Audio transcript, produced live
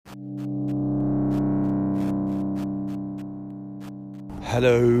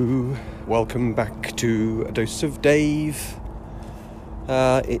Hello, welcome back to A Dose of Dave.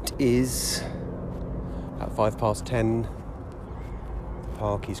 It is at 10:05. The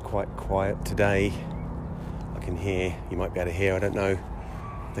park is quite quiet today. I can hear, you might be able to hear, I don't know,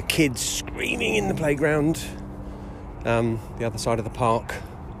 the kids screaming in the playground. The other side of the park,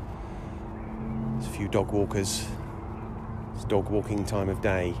 there's a few dog walkers. It's dog walking time of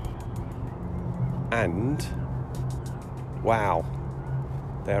day. And, wow,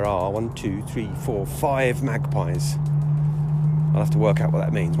 there are 5 magpies. I'll have to work out what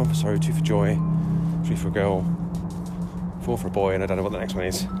that means. 1 for sorrow, 2 for joy, 3 for a girl, 4 for a boy, and I don't know what the next one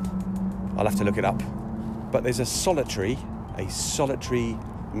is. I'll have to look it up. But there's a solitary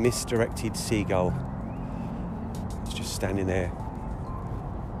misdirected seagull. It's just standing there.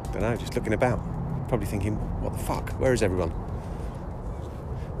 Don't know, just looking about. Probably thinking, what the fuck? Where is everyone?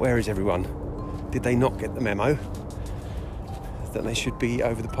 Where is everyone? Did they not get the memo that they should be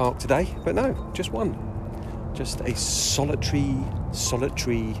over the park today? But no, just one. Just a solitary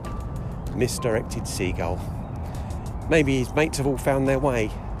misdirected seagull. Maybe his mates have all found their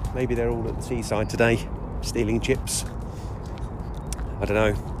way. Maybe they're all at the seaside today, stealing chips. I don't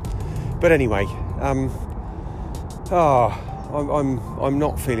know. But anyway, I'm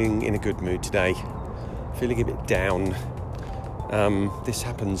not feeling in a good mood today. Feeling a bit down. This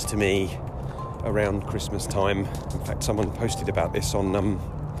happens to me around Christmas time. In fact, someone posted about this on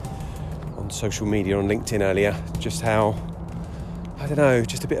social media, on LinkedIn earlier, just how, I don't know,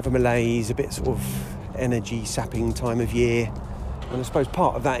 just a bit of a malaise, a bit sort of energy sapping time of year. And I suppose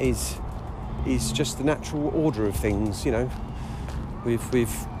part of that is just the natural order of things, you know.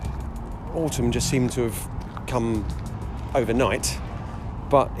 We've autumn just seemed to have come overnight,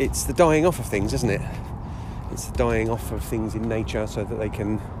 but it's the dying off of things, isn't it? It's the dying off of things in nature so that they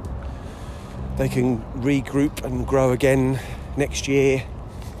can regroup and grow again next year.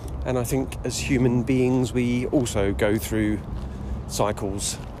 And I think as human beings we also go through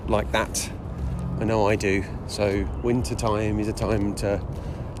cycles like that. I know I do. So winter time is a time to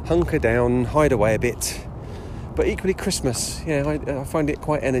hunker down, hide away a bit. But equally Christmas, yeah, I find it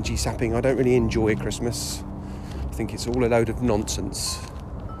quite energy sapping. I don't really enjoy Christmas. I think it's all a load of nonsense.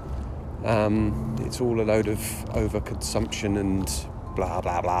 It's all a load of overconsumption and blah,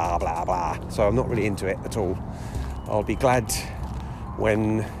 blah, blah, blah, blah. So I'm not really into it at all. I'm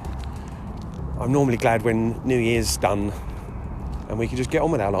normally glad when New Year's done and we can just get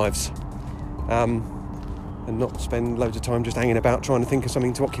on with our lives. And not spend loads of time just hanging about trying to think of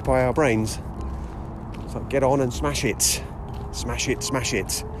something to occupy our brains. So get on and smash it. Smash it, smash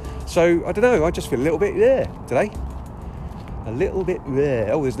it. So, I don't know, I just feel a little bit today. A little bit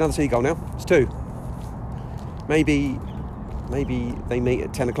Oh, there's another seagull now. It's 2. Maybe they meet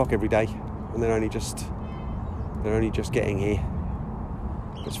at 10 o'clock every day and they're only just getting here.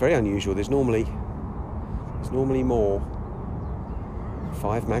 But it's very unusual. There's normally more.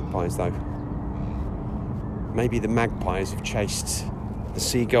 5 magpies though. Maybe the magpies have chased the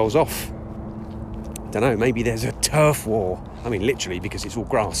seagulls off. Don't know, maybe there's a turf war. I mean literally, because it's all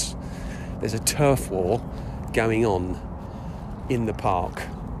grass. There's a turf war going on in the park.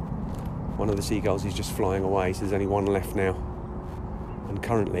 One of the seagulls is just flying away, so there's only one left now. And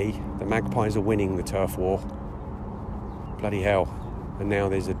currently, the magpies are winning the turf war. Bloody hell. And now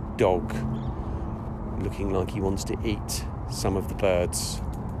there's a dog looking like he wants to eat some of the birds.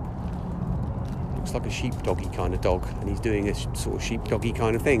 Looks like a sheepdoggy kind of dog, and he's doing a sort of sheepdoggy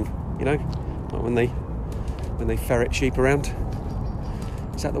kind of thing, you know? Like when they ferret sheep around.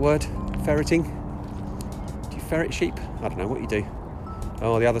 Is that the word? Ferreting? Do you ferret sheep? I don't know what you do.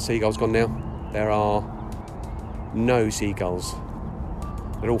 Oh, the other seagull's gone now. There are no seagulls.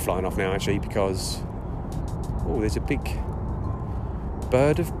 They're all flying off now, actually, because there's a big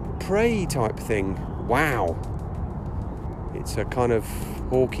bird of prey type thing. Wow. It's a kind of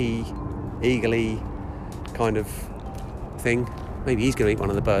hawky, eagerly kind of thing. Maybe he's going to eat one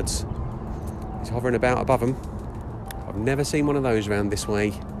of the birds. He's hovering about above them. I've never seen one of those around this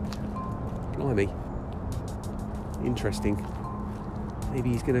way. Blimey. Interesting. Maybe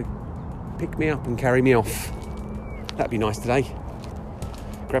he's going to pick me up and carry me off. That'd be nice today.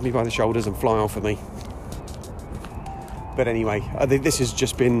 Grab me by the shoulders and fly off with me. But anyway, I think this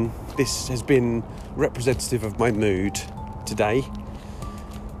has been representative of my mood today.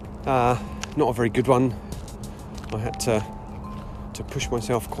 Not a very good one. I had to push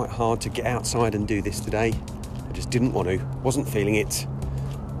myself quite hard to get outside and do this today. I just didn't want to. Wasn't feeling it.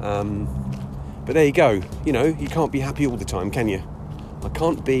 But there you go. You know, you can't be happy all the time, can you? I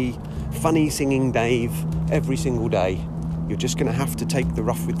can't be funny singing Dave every single day. You're just going to have to take the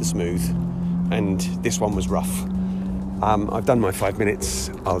rough with the smooth, and this one was rough. I've done my 5 minutes.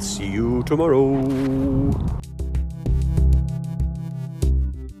 I'll see you tomorrow.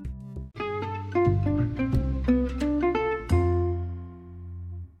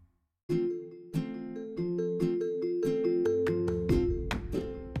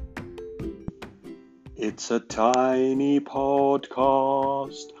 It's a tiny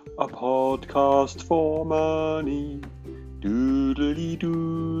podcast, a podcast for money. Doodly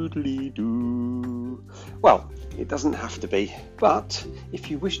doodly doo. Well, it doesn't have to be, but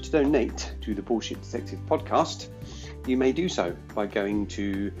if you wish to donate to the Bullshit Detective podcast, you may do so by going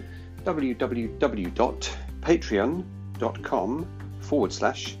to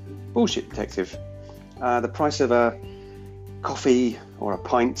www.patreon.com/Bullshit Detective. The price of a coffee or a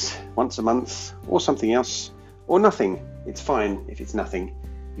pint once a month or something else, or nothing. It's fine if it's nothing.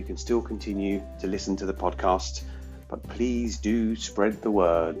 You can still continue to listen to the podcast, but please do spread the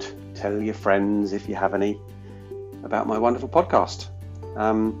word. Tell your friends, if you have any, about my wonderful podcast.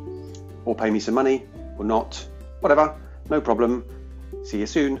 Or pay me some money or not, whatever, no problem. See you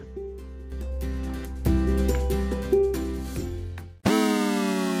soon.